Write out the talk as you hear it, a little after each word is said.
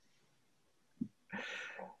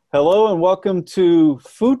Hello and welcome to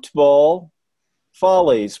Football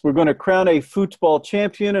Follies. We're going to crown a football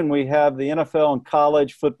champion, and we have the NFL and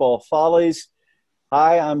college football follies.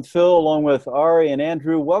 Hi, I'm Phil, along with Ari and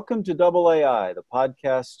Andrew. Welcome to AAI, the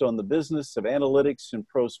podcast on the business of analytics and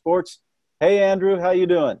pro sports. Hey, Andrew, how you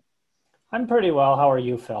doing? I'm pretty well. How are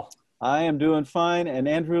you, Phil? I am doing fine. And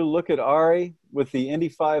Andrew, look at Ari with the Indy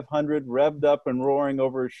 500 revved up and roaring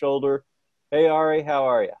over his shoulder. Hey, Ari, how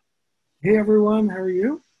are you? Hey, everyone. How are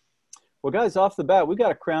you? Well, guys, off the bat, we got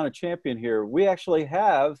to crown a champion here. We actually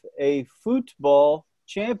have a football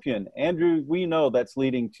champion. Andrew, we know that's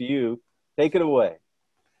leading to you. Take it away.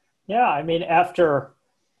 Yeah, I mean, after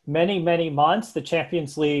many, many months, the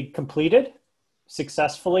Champions League completed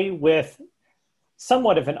successfully with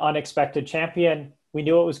somewhat of an unexpected champion. We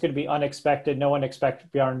knew it was going to be unexpected. No one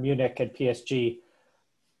expected Bayern Munich and PSG.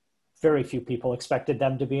 Very few people expected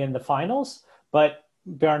them to be in the finals, but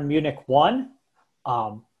Bayern Munich won.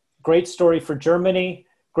 Great story for Germany.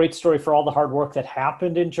 Great story for all the hard work that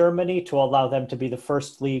happened in Germany to allow them to be the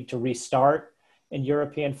first league to restart in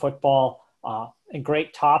European football. And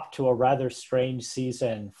great top to a rather strange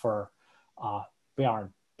season for Bayern.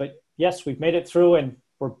 But yes, we've made it through and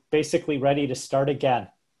we're basically ready to start again.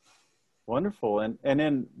 Wonderful. And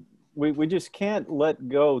then we just can't let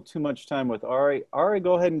go too much time with Ari. Ari,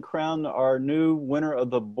 go ahead and crown our new winner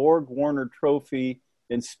of the Borg Warner Trophy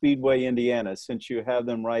in Speedway, Indiana, since you have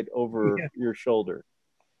them right over your shoulder.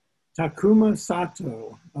 Takuma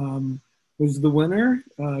Sato was the winner.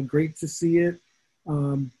 Great to see it.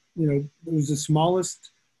 It was the smallest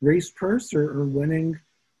race purse or winning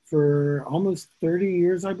for almost 30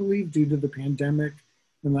 years, I believe, due to the pandemic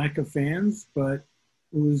and lack of fans. But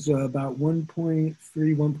it was about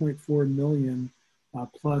 1.4 million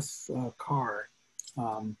plus car.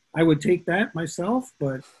 I would take that myself,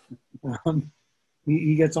 but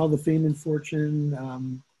he gets all the fame and fortune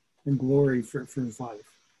and glory for his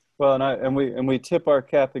life. Well, and we tip our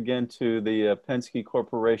cap again to the Penske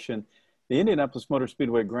Corporation. The Indianapolis Motor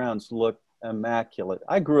Speedway grounds look immaculate.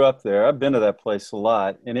 I grew up there. I've been to that place a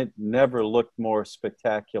lot, and it never looked more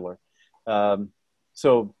spectacular.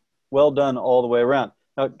 So well done all the way around.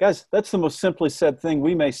 Now, guys, that's the most simply said thing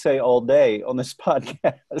we may say all day on this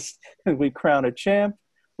podcast. We crown a champ,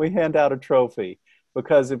 we hand out a trophy.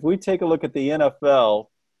 Because if we take a look at the NFL,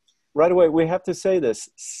 right away, we have to say this,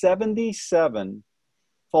 77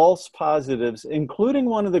 false positives, including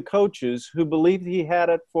one of the coaches who believed he had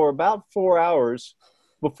it for about 4 hours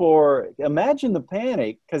before. Imagine the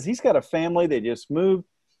panic, because he's got a family, they just moved.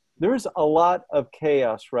 There's a lot of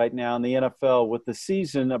chaos right now in the NFL with the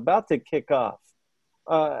season about to kick off.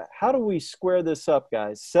 How do we square this up,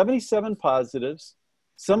 guys? 77 positives.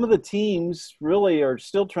 Some of the teams really are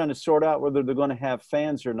still trying to sort out whether they're going to have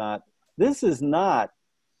fans or not. This is not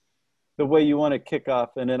the way you want to kick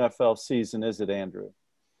off an NFL season, is it, Andrew?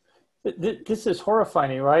 This is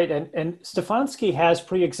horrifying, right? And Stefanski has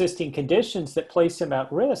pre-existing conditions that place him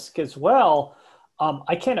at risk as well.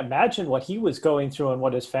 I can't imagine what he was going through and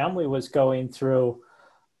what his family was going through.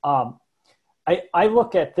 I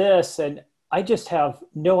look at this and I just have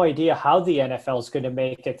no idea how the NFL is going to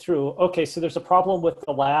make it through. Okay, so there's a problem with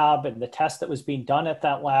the lab and the test that was being done at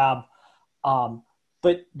that lab.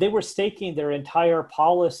 But they were staking their entire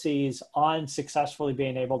policies on successfully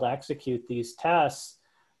being able to execute these tests.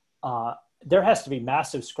 There has to be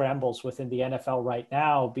massive scrambles within the NFL right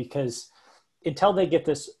now, because until they get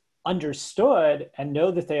this understood and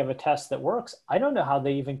know that they have a test that works, I don't know how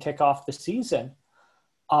they even kick off the season.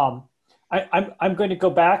 I'm going to go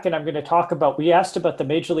back and I'm going to talk about, we asked about the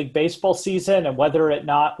Major League Baseball season and whether it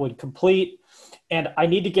not would complete. And I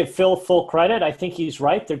need to give Phil full credit. I think he's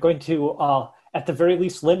right. They're going to, at the very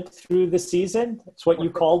least, limp through the season. It's what you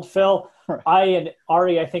called, Phil. I and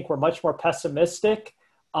Ari, I think, were much more pessimistic.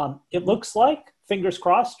 It looks like, fingers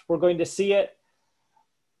crossed, we're going to see it.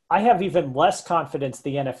 I have even less confidence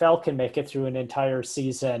the NFL can make it through an entire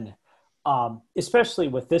season, especially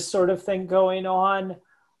with this sort of thing going on.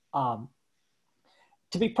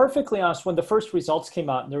 To be perfectly honest, when the first results came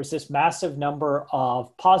out and there was this massive number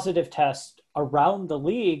of positive tests around the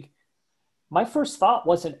league, my first thought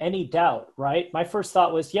wasn't any doubt, right? My first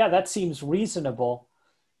thought was, yeah, that seems reasonable.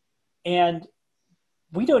 And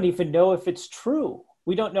we don't even know if it's true.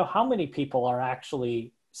 We don't know how many people are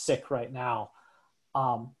actually sick right now.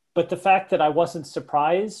 But the fact that I wasn't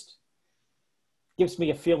surprised gives me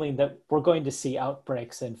a feeling that we're going to see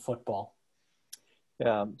outbreaks in football.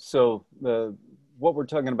 Yeah, so what we're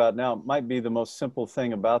talking about now might be the most simple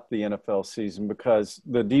thing about the NFL season, because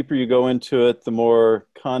the deeper you go into it, the more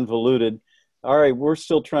convoluted. All right, we're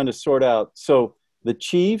still trying to sort out. So the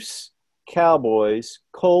Chiefs Cowboys,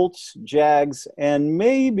 Colts, Jags, and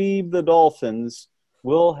maybe the Dolphins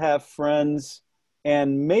will have friends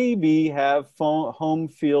and maybe have home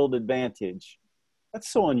field advantage. That's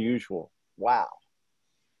so unusual. Wow.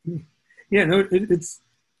 Yeah, no, it's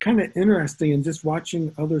kind of interesting, and just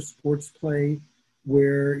watching other sports play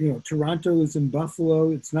where, Toronto is in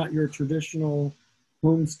Buffalo. It's not your traditional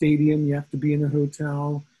home stadium. You have to be in a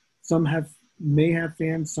hotel. Some may have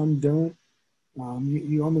fans, some don't.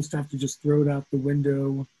 You almost have to just throw it out the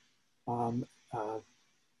window. The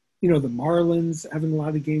Marlins having a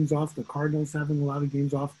lot of games off, the Cardinals having a lot of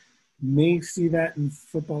games off. May see that in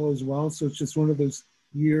football as well. So it's just one of those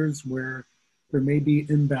years where there may be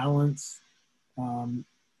imbalance,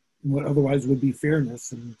 what otherwise would be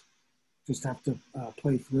fairness, and just have to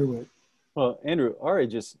play through it. Well, Andrew, Ari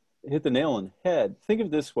just hit the nail on the head. Think of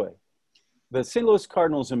it this way. The St. Louis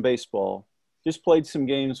Cardinals in baseball just played some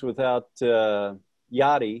games without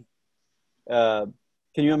Yachty.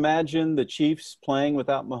 Can you imagine the Chiefs playing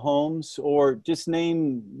without Mahomes? Or just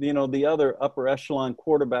name, the other upper echelon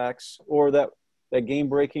quarterbacks, or that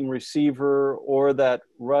game-breaking receiver, or that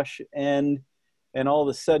rush end, and all of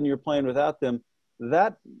a sudden you're playing without them.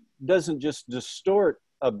 That doesn't just distort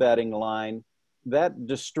a betting line. That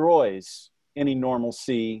destroys any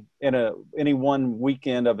normalcy in any one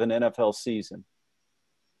weekend of an NFL season.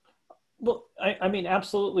 Well, I mean,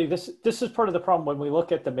 absolutely. This is part of the problem when we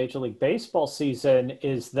look at the Major League Baseball season,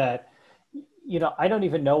 is that, I don't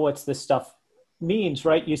even know what this stuff means,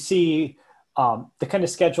 right? You see the kind of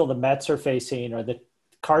schedule the Mets are facing, or the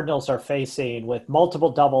Cardinals are facing, with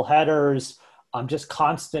multiple double headers, just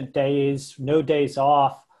constant days, no days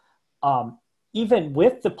off. Even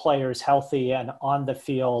with the players healthy and on the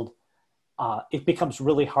field, it becomes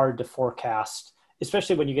really hard to forecast,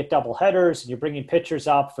 especially when you get double headers and you're bringing pitchers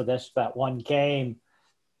up for that one game.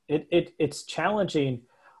 It's challenging.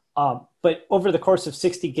 But over the course of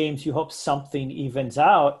 60 games, you hope something evens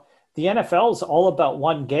out. The NFL is all about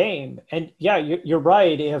one game. And yeah, you're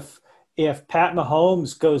right. If Pat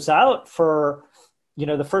Mahomes goes out for,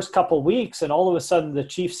 the first couple of weeks, and all of a sudden the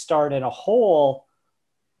Chiefs start in a hole,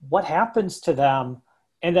 what happens to them?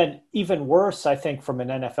 And then even worse, I think, from an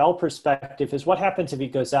NFL perspective, is what happens if he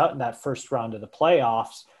goes out in that first round of the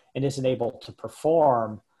playoffs and isn't able to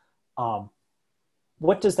perform?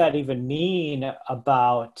 What does that even mean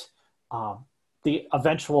about the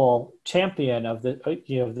eventual champion of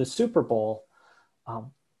the Super Bowl?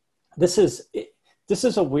 This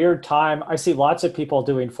is a weird time. I see lots of people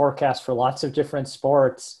doing forecasts for lots of different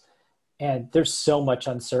sports, and there's so much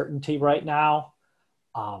uncertainty right now.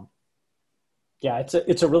 Yeah,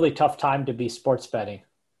 it's a really tough time to be sports betting.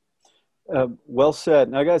 Well said.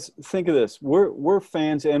 Now, guys, think of this: we're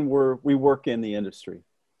fans, and we work in the industry.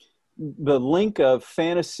 The link of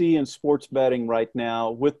fantasy and sports betting right now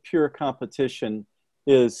with pure competition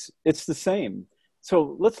it's the same.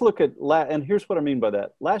 So let's look at and here's what I mean by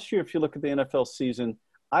that. Last year, if you look at the NFL season,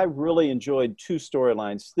 I really enjoyed two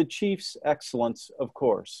storylines: the Chiefs' excellence, of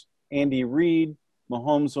course, Andy Reid,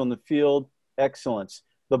 Mahomes on the field, excellence.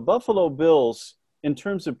 The Buffalo Bills, in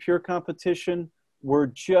terms of pure competition, were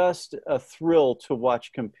just a thrill to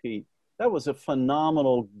watch compete. That was a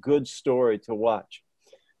phenomenal, good story to watch.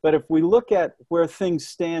 But if we look at where things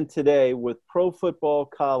stand today with pro football,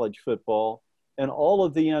 college football, and all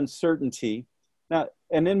of the uncertainty, now,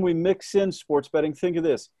 and then we mix in sports betting, think of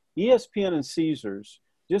this. ESPN and Caesars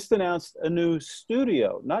just announced a new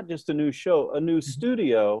studio, not just a new show, a new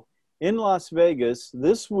studio in Las Vegas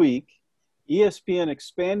this week. ESPN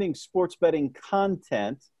expanding sports betting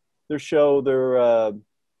content. The show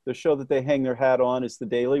that they hang their hat on is the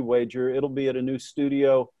Daily Wager. It'll be at a new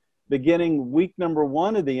studio beginning week number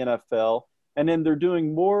 1 of the NFL, and then they're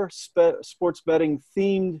doing more sports betting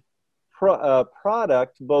themed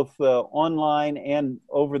product, both online and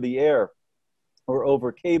over the air or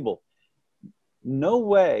over cable. No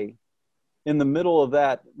way in the middle of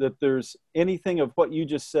that there's anything of what you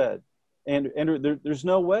just said, and there's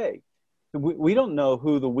no way. We don't know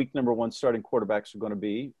who the week number 1 starting quarterbacks are going to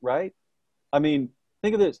be, right? I mean,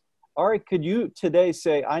 think of this. Ari, could you today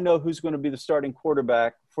say, I know who's going to be the starting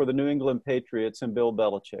quarterback for the New England Patriots and Bill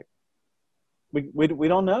Belichick? We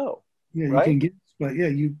don't know. Yeah, right? You can guess, but yeah,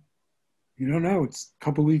 you don't know. It's a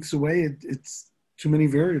couple weeks away. It's too many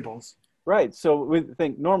variables. Right. So we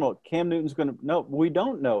think normal. Cam Newton's going to – no, we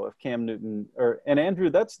don't know if Cam Newton – and Andrew,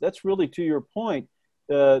 that's really to your point.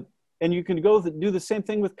 And you can go do the same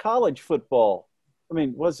thing with college football. I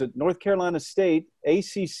mean, was it North Carolina State?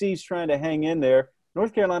 ACC's trying to hang in there.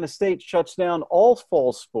 North Carolina State shuts down all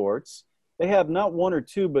fall sports. They have not 1 or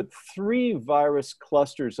 2, but 3 virus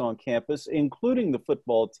clusters on campus, including the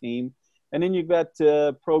football team. And then you've got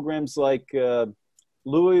programs like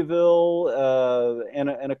Louisville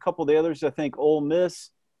and a couple of the others. I think Ole Miss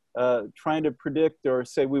trying to predict or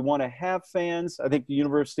say we want to have fans. I think the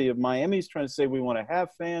University of Miami is trying to say we want to have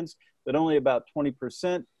fans, but only about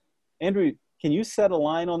 20%. Andrew, can you set a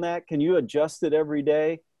line on that? Can you adjust it every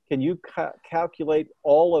day? Can you calculate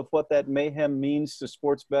all of what that mayhem means to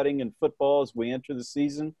sports betting and football as we enter the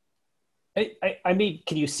season? I mean,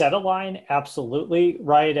 can you set a line? Absolutely,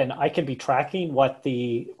 right. And I can be tracking what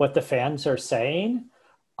the fans are saying.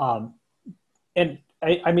 And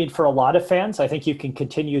I mean, for a lot of fans, I think you can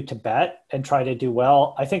continue to bet and try to do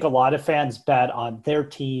well. I think a lot of fans bet on their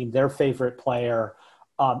team, their favorite player,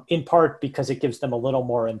 in part because it gives them a little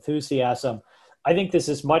more enthusiasm. I think this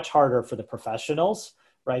is much harder for the professionals,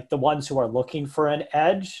 right? The ones who are looking for an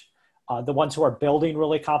edge, the ones who are building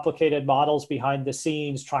really complicated models behind the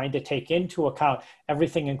scenes, trying to take into account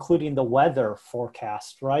everything, including the weather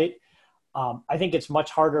forecast, right? I think it's much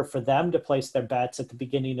harder for them to place their bets at the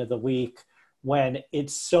beginning of the week when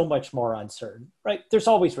it's so much more uncertain, right? There's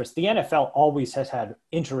always risk. The NFL always has had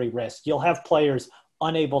injury risk. You'll have players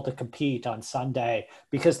unable to compete on Sunday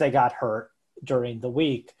because they got hurt during the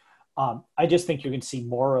week. I just think you're going to see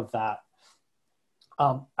more of that.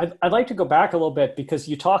 I'd like to go back a little bit because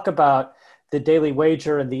you talk about the Daily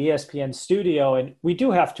Wager and the ESPN studio, and we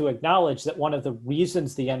do have to acknowledge that one of the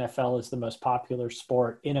reasons the NFL is the most popular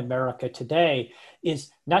sport in America today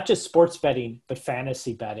is not just sports betting, but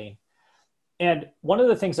fantasy betting. And one of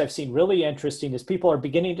the things I've seen really interesting is people are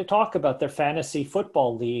beginning to talk about their fantasy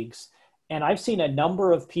football leagues. And I've seen a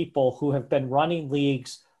number of people who have been running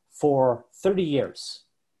leagues for 30 years.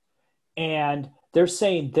 And they're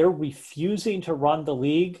saying they're refusing to run the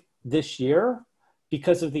league this year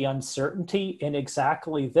because of the uncertainty in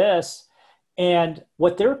exactly this. And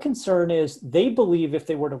what their concern is, they believe if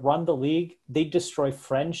they were to run the league, they'd destroy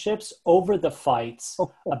friendships over the fights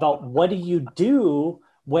about what do you do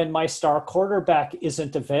when my star quarterback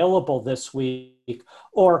isn't available this week,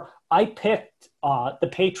 or I picked the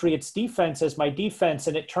Patriots defense as my defense,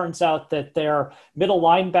 and it turns out that their middle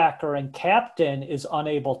linebacker and captain is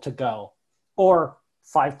unable to go, or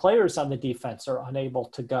 5 players on the defense are unable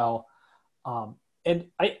to go. And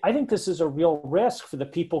I think this is a real risk for the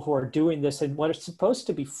people who are doing this in what is supposed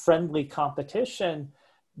to be friendly competition,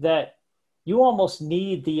 that you almost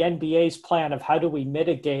need the NBA's plan of how do we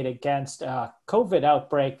mitigate against a COVID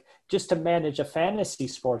outbreak just to manage a fantasy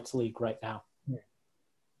sports league right now.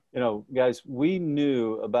 You know, guys, we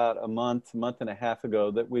knew about a month and a half ago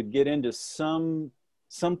that we'd get into something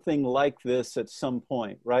like this at some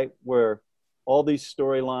point, right? Where all these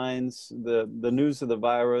storylines, the news of the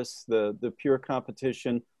virus, the pure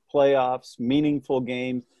competition, playoffs, meaningful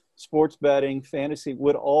games, sports betting, fantasy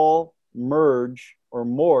would all merge or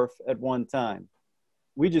morph at one time.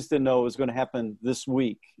 We just didn't know it was going to happen this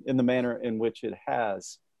week in the manner in which it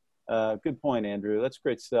has. Good point, Andrew. That's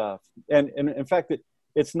great stuff. And in fact,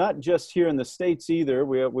 it's not just here in the States either.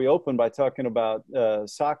 We opened by talking about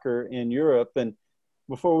soccer in Europe. And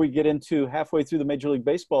before we get into halfway through the Major League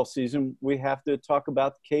Baseball season, we have to talk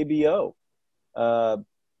about KBO.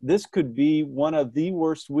 This could be one of the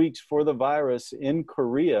worst weeks for the virus in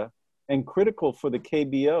Korea, and critical for the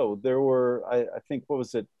KBO. There were, I think,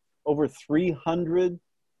 over 300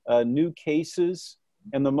 new cases,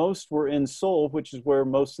 and the most were in Seoul, which is where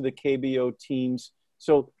most of the KBO teams.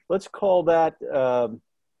 So let's call that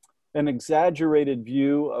an exaggerated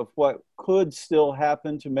view of what could still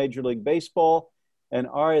happen to Major League Baseball. And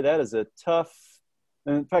Ari, that is a tough,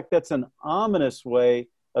 and in fact, that's an ominous way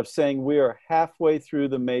of saying we are halfway through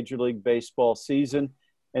the Major League Baseball season.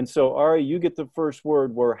 And so, Ari, you get the first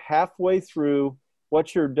word. We're halfway through.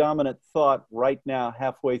 What's your dominant thought right now,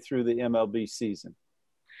 halfway through the MLB season?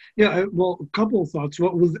 Yeah, well, a couple of thoughts.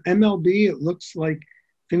 Well, with MLB, it looks like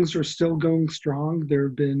things are still going strong. There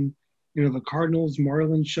have been, the Cardinals,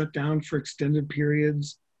 Marlins shut down for extended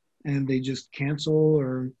periods, and they just cancel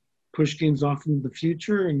or push games off into the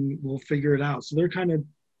future, and we'll figure it out. So they're kind of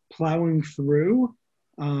plowing through.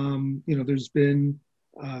 There's been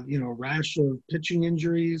a rash of pitching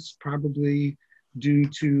injuries, probably due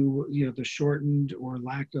to, the shortened or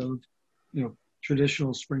lack of,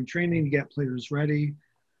 traditional spring training to get players ready.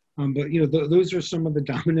 But those are some of the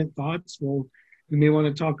dominant thoughts. Well, we may want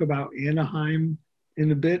to talk about Anaheim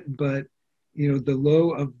in a bit, but, the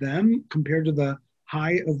low of them compared to the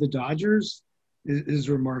high of the Dodgers is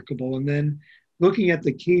remarkable. And then looking at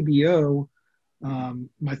the KBO,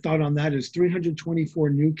 my thought on that is 324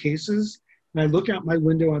 new cases. And I look out my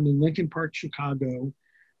window, I'm in Lincoln Park, Chicago.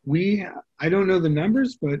 I don't know the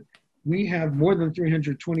numbers, but we have more than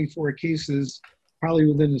 324 cases probably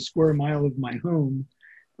within a square mile of my home.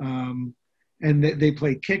 and they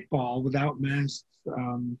play kickball without masks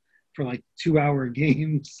for like 2-hour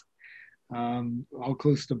games, all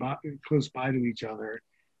close by to each other.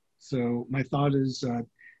 So my thought is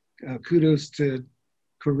kudos to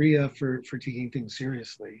Korea for taking things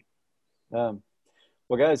seriously.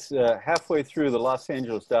 Well, guys, halfway through, the Los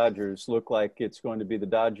Angeles Dodgers look like it's going to be the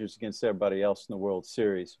Dodgers against everybody else in the World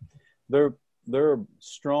Series. They're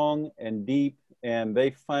strong and deep, and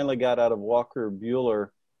they finally got out of Walker Buehler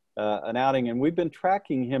an outing. And we've been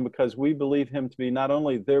tracking him because we believe him to be not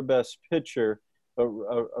only their best pitcher, but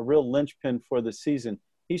a real linchpin for the season.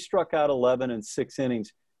 He struck out 11 in 6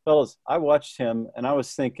 innings. Fellas, I watched him, and I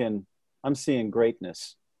was thinking, I'm seeing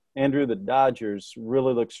greatness. Andrew, the Dodgers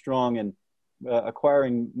really look strong, and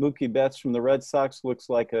acquiring Mookie Betts from the Red Sox looks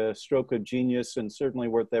like a stroke of genius and certainly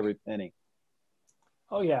worth every penny.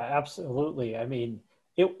 Oh, yeah, absolutely. I mean,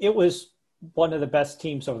 it was one of the best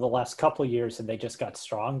teams over the last couple of years, and they just got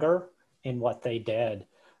stronger in what they did.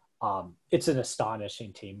 It's an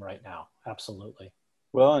astonishing team right now. Absolutely.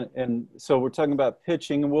 Well, and so we're talking about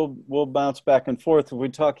pitching, and we'll bounce back and forth. If we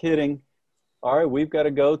talk hitting, all right, we've got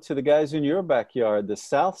to go to the guys in your backyard, the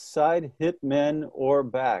South Side Hitmen or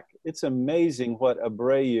back. It's amazing what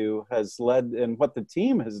Abreu has led and what the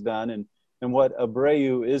team has done and what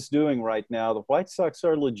Abreu is doing right now. The White Sox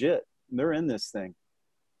are legit. They're in this thing.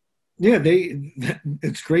 Yeah,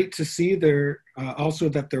 it's great to see also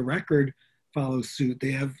that their record follows suit.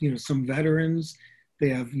 They have, some veterans. They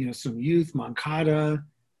have, some youth, Moncada,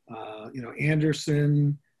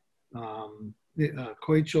 Anderson,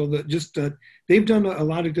 Koichel. They've done a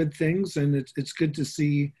lot of good things, and it's good to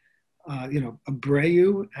see,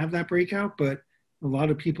 Abreu have that breakout, but a lot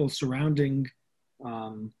of people surrounding,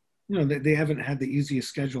 they haven't had the easiest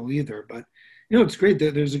schedule either. But, it's great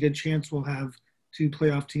that there's a good chance we'll have 2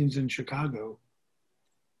 playoff teams in Chicago.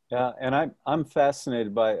 Yeah, and I'm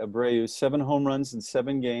fascinated by Abreu. 7 home runs in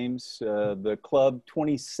 7 games. The club,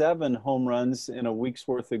 27 home runs in a week's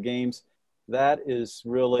worth of games. That is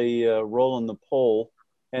really rolling the pole.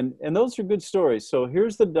 And those are good stories. So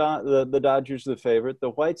here's the Dodgers, the favorite. The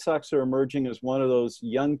White Sox are emerging as one of those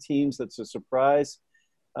young teams that's a surprise.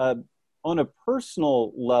 On a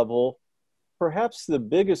personal level, perhaps the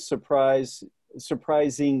biggest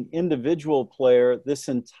surprising individual player this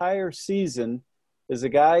entire season is a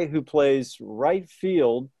guy who plays right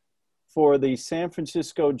field for the San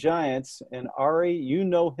Francisco Giants. And Ari, you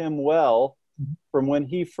know him well from when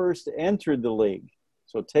he first entered the league.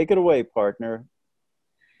 So take it away, partner.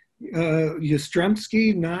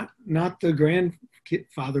 Yastrzemski, not the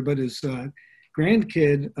grandfather, but his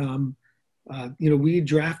grandkid. We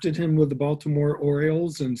drafted him with the Baltimore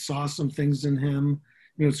Orioles and saw some things in him.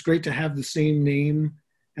 It's great to have the same name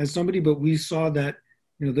as somebody, but we saw that,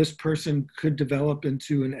 this person could develop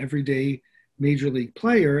into an everyday major league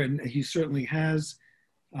player, and he certainly has.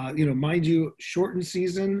 Mind you, shortened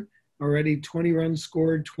season, already 20 runs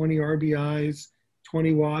scored, 20 RBIs,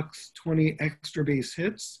 20 walks, 20 extra base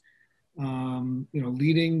hits,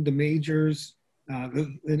 leading the majors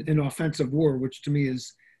in offensive WAR, which to me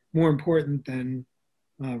is more important than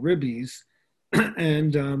ribbies.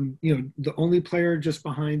 And, the only player just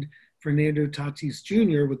behind Fernando Tatis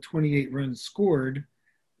Jr. with 28 runs scored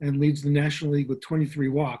and leads the National League with 23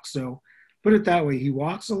 walks. So put it that way, he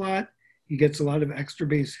walks a lot. He gets a lot of extra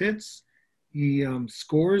base hits. He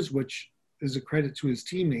scores, which is a credit to his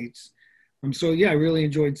teammates. So, yeah, I really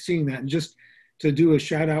enjoyed seeing that. And just to do a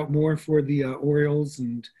shout out more for the Orioles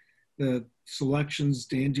and the selections,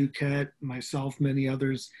 Dan Duquette, myself, many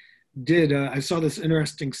others did. I saw this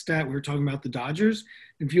interesting stat. We were talking about the Dodgers.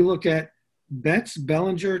 If you look at Betts,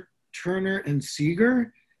 Bellinger, Turner, and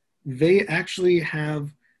Seager, they actually have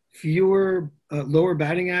fewer lower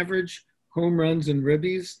batting average, home runs, and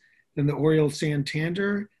ribbies than the Orioles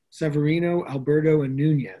Santander, Severino, Alberto, and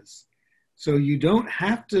Nunez. So you don't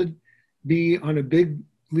have to be on a big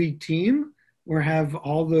league team or have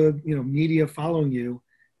all the media following you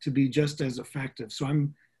to be just as effective. So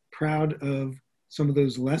I'm proud of some of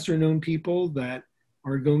those lesser known people that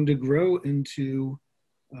are going to grow into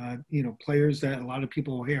players that a lot of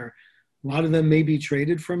will will hear. A lot of them may be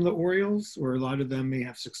traded from the Orioles, or a lot of them may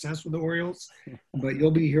have success with the Orioles, but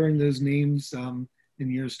you'll be hearing those names in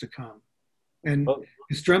years to come. And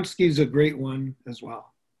Yastrzemski is a great one as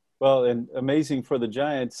well. Well, and amazing for the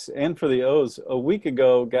Giants and for the O's. A week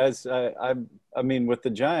ago, guys, I mean, with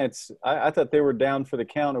the Giants, I thought they were down for the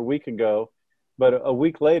count a week ago. But a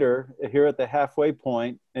week later, here at the halfway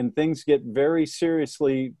point, and things get very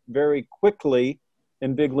seriously, very quickly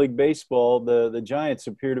in big league baseball, the Giants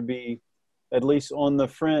appear to be at least on the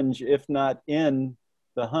fringe, if not in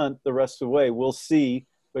the hunt the rest of the way. We'll see,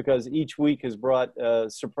 because each week has brought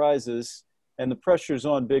surprises and the pressure's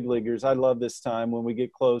on big leaguers. I love this time when we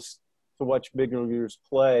get close to watch big leaguers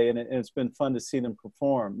play, and it's been fun to see them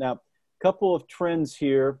perform. Now, a couple of trends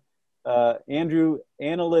here. Andrew,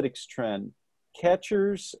 analytics trend.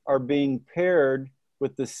 Catchers are being paired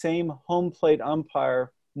with the same home plate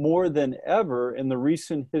umpire more than ever in the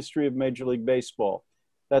recent history of Major League Baseball.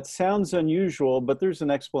 That sounds unusual, but there's an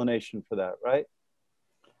explanation for that, right?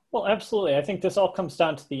 Well, absolutely. I think this all comes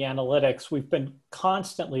down to the analytics. We've been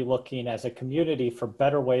constantly looking as a community for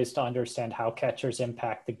better ways to understand how catchers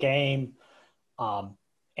impact the game,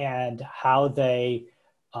 and how they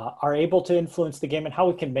are able to influence the game and how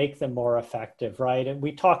we can make them more effective, right? And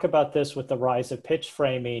we talk about this with the rise of pitch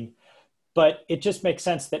framing, but it just makes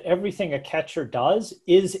sense that everything a catcher does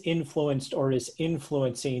is influenced or is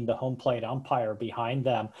influencing the home plate umpire behind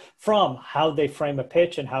them, from how they frame a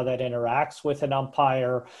pitch and how that interacts with an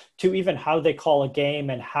umpire, to even how they call a game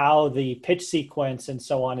and how the pitch sequence and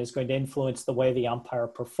so on is going to influence the way the umpire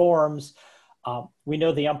performs. We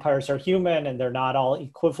know the umpires are human and they're not all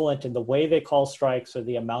equivalent in the way they call strikes or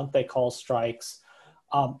the amount they call strikes.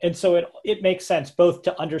 And so it makes sense both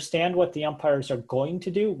to understand what the umpires are going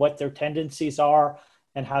to do, what their tendencies are,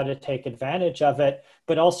 and how to take advantage of it,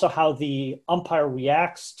 but also how the umpire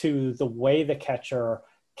reacts to the way the catcher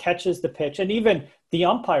catches the pitch. And even the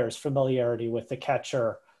umpire's familiarity with the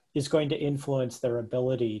catcher is going to influence their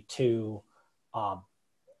ability to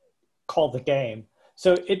call the game.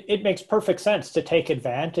 So it makes perfect sense to take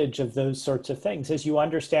advantage of those sorts of things. As you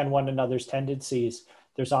understand one another's tendencies,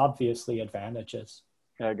 there's obviously advantages.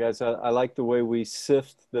 Yeah, guys, I like the way we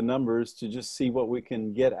sift the numbers to just see what we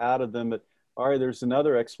can get out of them. But all right, there's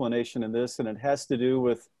another explanation in this, and it has to do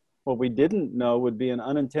with what we didn't know would be an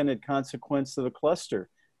unintended consequence of the cluster.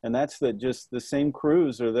 And that's that just the same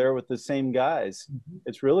crews are there with the same guys. Mm-hmm.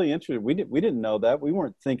 It's really interesting. We didn't know that. We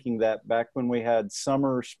weren't thinking that back when we had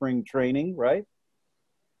summer, spring training, right?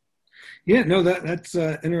 Yeah, no, that's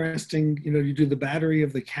interesting. You know, you do the battery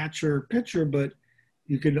of the catcher pitcher, but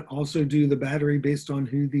you could also do the battery based on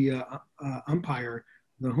who the umpire,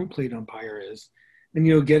 the home plate umpire is. And,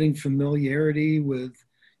 you know, getting familiarity with,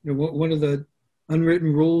 you know, one of the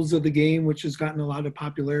unwritten rules of the game, which has gotten a lot of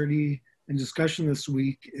popularity and discussion this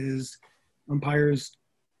week, is umpires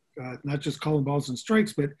not just calling balls and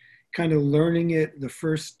strikes, but kind of learning it the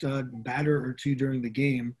first batter or two during the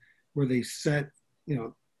game, where they set, you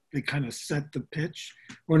know, they kind of set the pitch.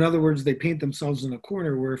 Or in other words, they paint themselves in a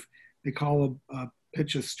corner where if they call a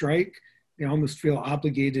pitch a strike, they almost feel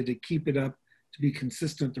obligated to keep it up to be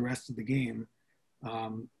consistent the rest of the game.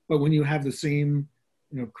 But when you have the same,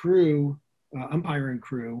 you know, crew, umpiring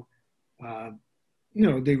crew, you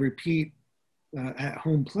know, they repeat at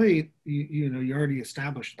home plate, you know, you already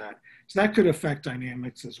established that. So that could affect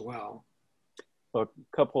dynamics as well. A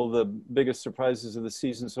couple of the biggest surprises of the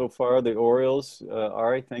season so far, the Orioles.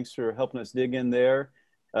 Ari, thanks for helping us dig in there.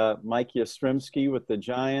 Mike Yastrzemski with the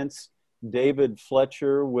Giants. David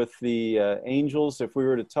Fletcher with the Angels. If we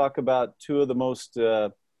were to talk about two of the most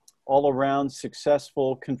all-around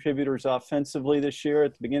successful contributors offensively this year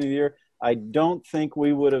at the beginning of the year, I don't think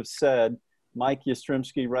we would have said Mike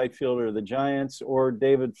Yastrzemski, right fielder of the Giants, or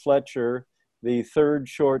David Fletcher, the third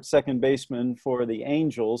short second baseman for the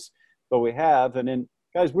Angels. But we have. And then,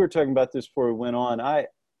 guys, we were talking about this before we went on. I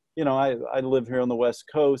live here on the West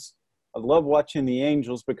Coast. I love watching the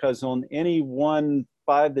Angels because on any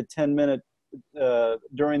 5 to 10 minute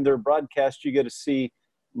during their broadcast, you get to see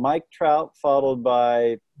Mike Trout followed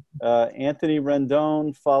by Anthony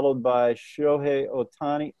Rendon followed by Shohei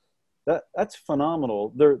Ohtani. That's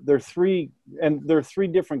phenomenal. They're three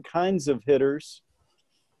different kinds of hitters,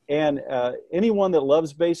 and anyone that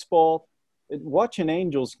loves baseball, watch an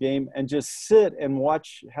Angels game and just sit and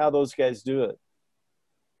watch how those guys do it.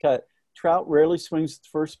 Okay. Trout rarely swings the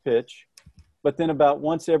first pitch, but then about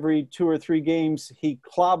once every 2 or 3 games, he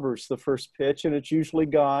clobbers the first pitch and it's usually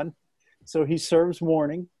gone. So he serves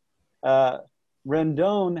warning.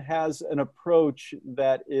 Rendon has an approach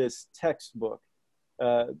that is textbook.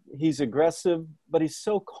 He's aggressive, but he's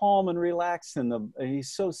so calm and relaxed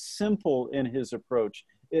he's so simple in his approach.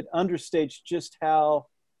 It understates just how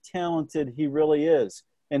talented he really is.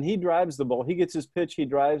 And he drives the ball. He gets his pitch, he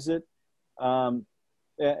drives it.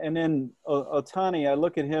 And then Ohtani, I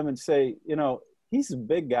look at him and say, you know, he's a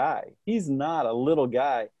big guy. He's not a little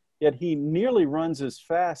guy, yet he nearly runs as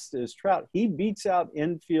fast as Trout. He beats out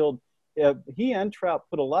infield. He and Trout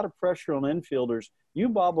put a lot of pressure on infielders. You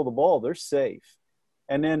bobble the ball, they're safe.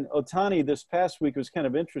 And then Ohtani this past week was kind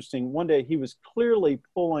of interesting. One day he was clearly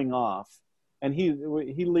pulling off, and he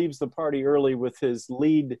leaves the party early with his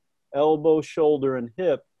lead elbow, shoulder, and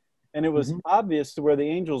hip. And it was obvious to where the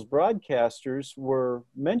Angels broadcasters were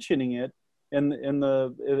mentioning it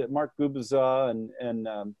Mark Gubazza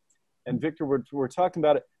and Victor were talking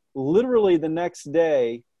about it. Literally the next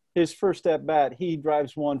day, his first at bat, he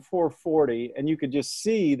drives one 440, and you could just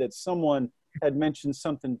see that someone had mentioned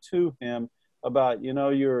something to him about,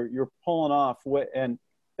 you're pulling off what, and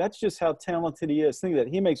that's just how talented he is. Think that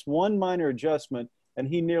he makes one minor adjustment and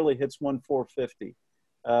he nearly hits 450.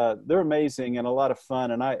 They're amazing and a lot of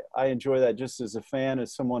fun, and I enjoy that just as a fan,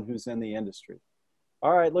 as someone who's in the industry.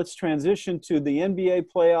 All right, let's transition to the NBA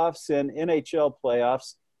playoffs and NHL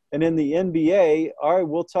playoffs. And in the NBA, all right,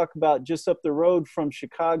 we'll talk about just up the road from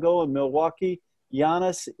Chicago and Milwaukee.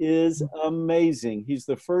 Giannis is amazing. He's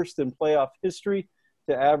the first in playoff history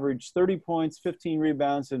to average 30 points, 15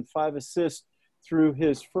 rebounds, and 5 assists through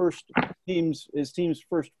his team's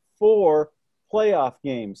first 4 playoff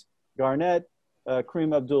games. Garnett,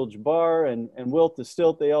 Kareem Abdul-Jabbar, and Wilt the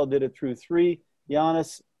Stilt, they all did it through 3.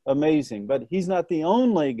 Giannis, amazing. But he's not the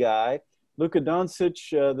only guy. Luka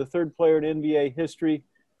Doncic, the third player in NBA history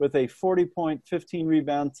with a 40-point,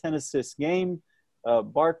 15-rebound, 10-assist game.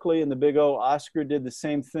 Barkley and the Big O, Oscar, did the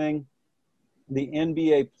same thing. The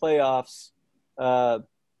NBA playoffs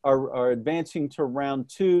are advancing to round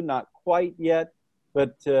 2, not quite yet,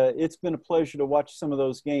 but it's been a pleasure to watch some of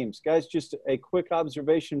those games. Guys, just a quick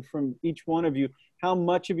observation from each one of you. How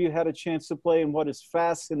much have you had a chance to play, and what has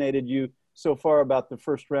fascinated you so far about the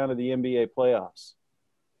first round of the NBA playoffs?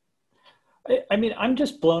 I mean, I'm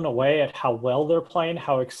just blown away at how well they're playing,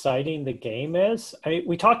 how exciting the game is. I mean,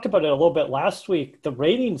 we talked about it a little bit last week. The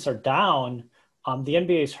ratings are down. The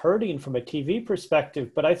NBA is hurting from a TV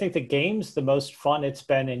perspective, but I think the game's the most fun it's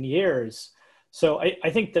been in years. So I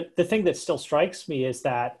think that the thing that still strikes me is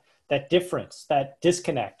that difference, that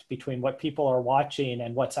disconnect between what people are watching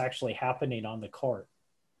and what's actually happening on the court.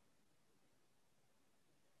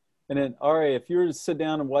 And then, Ari, if you were to sit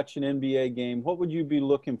down and watch an NBA game, what would you be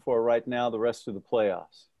looking for right now the rest of the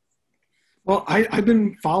playoffs? Well, I've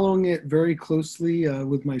been following it very closely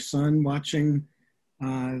with my son, watching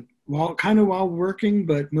while working,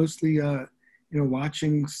 but mostly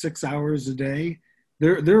watching 6 hours a day.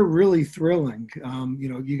 They're really thrilling.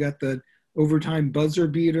 You got the overtime buzzer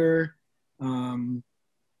beater. You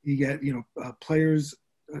get players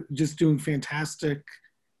just doing fantastic.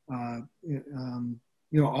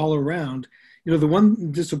 All around. The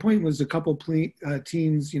one disappointment was a couple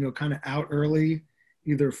teams, kind of out early,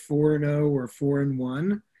 either 4-0 or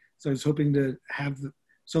 4-1. So I was hoping to have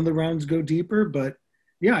some of the rounds go deeper. But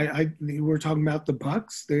yeah, we're talking about the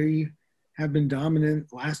Bucks. They have been dominant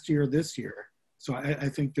last year, this year. So I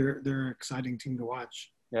think they're an exciting team to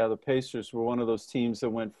watch. Yeah, the Pacers were one of those teams that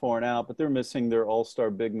went 4-out, but they're missing their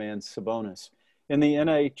all-star big man Sabonis. In the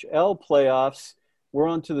NHL playoffs, we're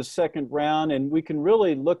on to the second round, and we can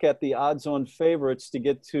really look at the odds-on favorites to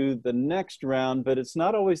get to the next round, but it's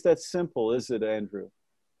not always that simple, is it, Andrew?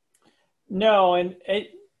 No, and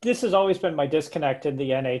this has always been my disconnect in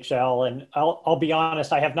the NHL, and I'll be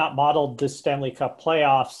honest, I have not modeled the Stanley Cup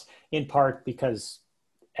playoffs, in part because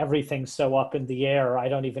everything's so up in the air. I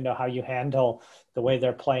don't even know how you handle the way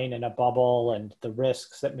they're playing in a bubble and the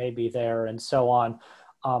risks that may be there and so on.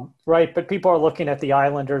 Right, but people are looking at the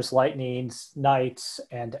Islanders, Lightnings, Knights,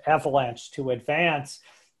 and Avalanche to advance.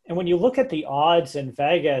 And when you look at the odds in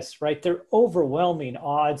Vegas, right, they're overwhelming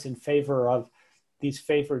odds in favor of these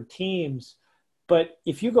favored teams. But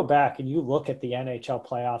if you go back and you look at the NHL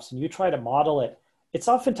playoffs and you try to model it, it's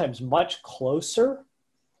oftentimes much closer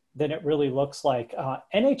than it really looks like.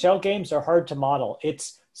 NHL games are hard to model.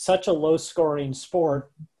 It's such a low-scoring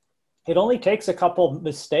sport. It only takes a couple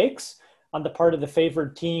mistakes on the part of the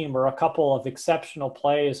favored team or a couple of exceptional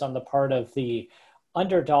plays on the part of the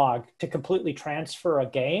underdog to completely transfer a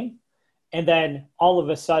game. And then all of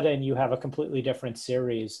a sudden you have a completely different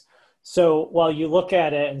series. So while you look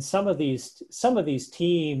at it and some of these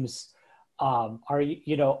teams are,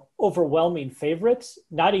 overwhelming favorites,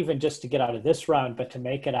 not even just to get out of this round, but to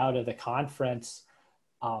make it out of the conference,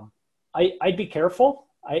 I'd be careful.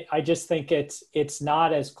 I just think it's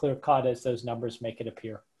not as clear cut as those numbers make it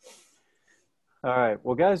appear. All right.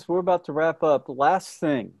 Well, guys, we're about to wrap up. Last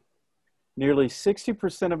thing, nearly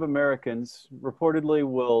 60% of Americans reportedly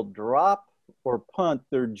will drop or punt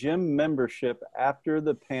their gym membership after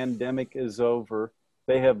the pandemic is over.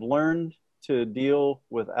 They have learned to deal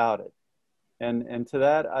without it. And to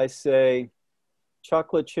that, I say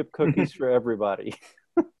chocolate chip cookies for everybody.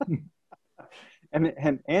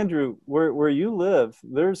 And Andrew, where you live,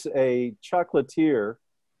 there's a chocolatier.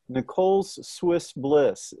 Nicole's Swiss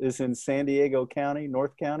Bliss is in San Diego County,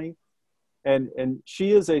 North County. And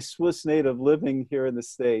she is a Swiss native living here in the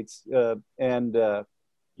States. You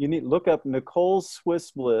need to look up Nicole's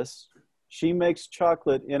Swiss Bliss. She makes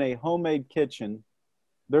chocolate in a homemade kitchen.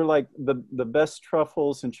 They're like the best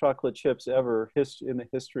truffles and chocolate chips ever in the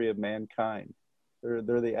history of mankind.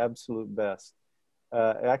 They're the absolute best.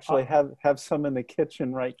 Actually have some in the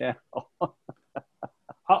kitchen right now.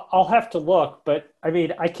 I'll have to look, but I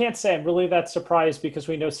mean, I can't say I'm really that surprised because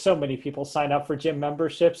we know so many people sign up for gym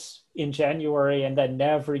memberships in January and then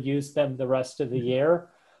never use them the rest of the year.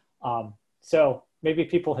 So maybe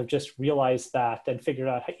people have just realized that and figured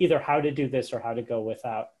out either how to do this or how to go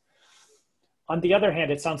without. On the other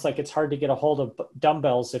hand, it sounds like it's hard to get a hold of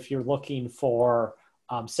dumbbells if you're looking for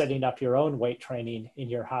setting up your own weight training in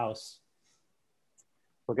your house.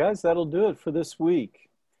 Well, guys, that'll do it for this week.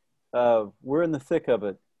 We're in the thick of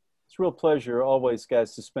it. It's a real pleasure always,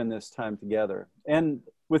 guys, to spend this time together. And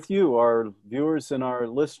with you, our viewers and our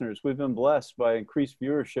listeners, we've been blessed by increased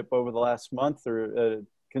viewership over the last month or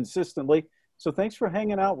consistently. So thanks for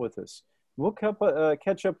hanging out with us. We'll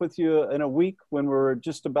catch up with you in a week when we're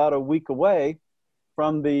just about a week away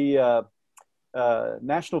from the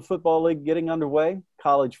National Football League getting underway,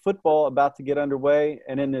 college football about to get underway.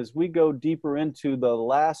 And then as we go deeper into the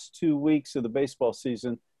last 2 weeks of the baseball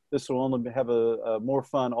season, this will only have a more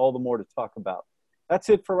fun, all the more to talk about. That's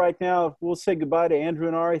it for right now. We'll say goodbye to Andrew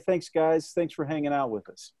and Ari. Thanks, guys. Thanks for hanging out with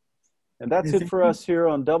us. And that's it for us here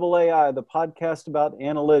on AAI, the podcast about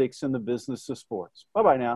analytics in the business of sports. Bye-bye now.